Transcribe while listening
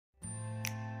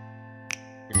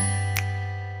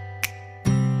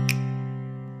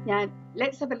Now,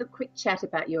 let's have a little quick chat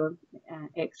about your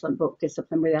excellent book,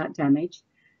 Discipline Without Damage,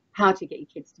 how to get your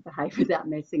kids to behave without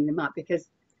messing them up, because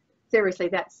seriously,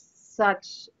 that's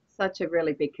such a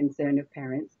really big concern of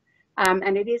parents.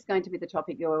 And it is going to be the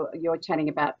topic you're chatting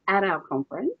about at our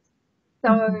conference.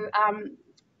 So,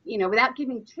 you know, without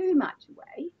giving too much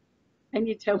away, can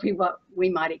you tell me what we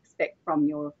might expect from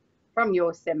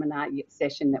your seminar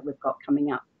session that we've got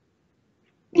coming up?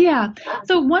 Yeah,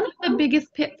 so one of the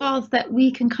biggest pitfalls that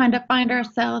we can kind of find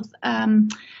ourselves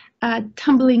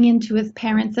tumbling into as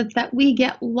parents is that we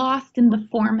get lost in the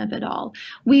form of it all.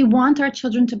 We want our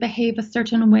children to behave a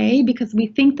certain way because we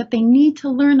think that they need to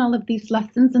learn all of these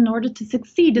lessons in order to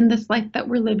succeed in this life that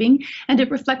we're living, and it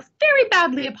reflects very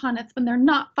badly upon us when they're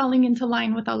not falling into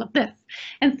line with all of this.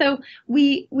 And so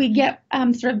we get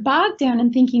sort of bogged down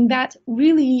in thinking that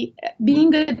really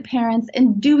being good parents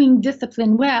and doing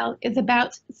discipline well is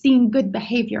about seeing good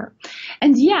behavior.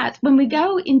 And yet, when we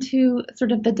go into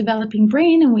sort of the developing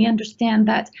brain and we understand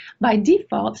that by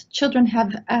default, children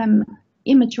have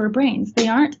immature brains. They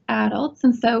aren't adults,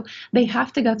 and so they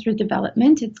have to go through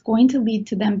development. It's going to lead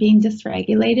to them being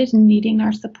dysregulated and needing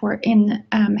our support in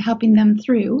helping them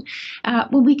through.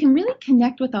 When we can really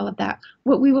connect with all of that,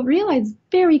 what we will realize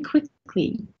very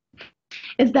quickly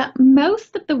is that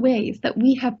most of the ways that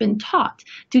we have been taught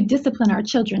to discipline our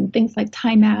children, things like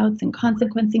timeouts and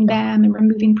consequencing them and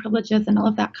removing privileges and all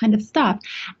of that kind of stuff,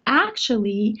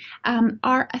 actually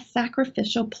are a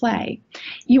sacrificial play.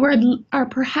 You are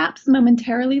perhaps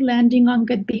momentarily landing on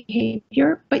good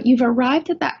behavior, but you've arrived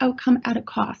at that outcome at a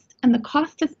cost. And the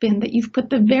cost has been that you've put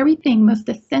the very thing most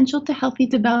essential to healthy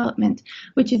development,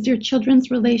 which is your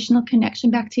children's relational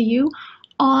connection back to you,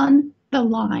 on the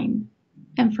line.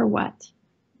 And for what?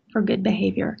 For good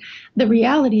behavior. The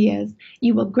reality is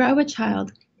you will grow a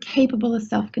child capable of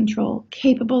self-control,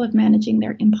 capable of managing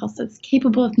their impulses,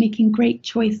 capable of making great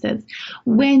choices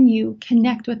when you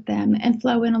connect with them and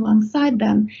flow in alongside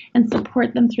them and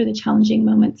support them through the challenging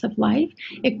moments of life.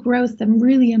 It grows them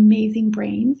really amazing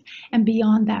brains, and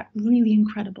beyond that, really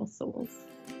incredible souls.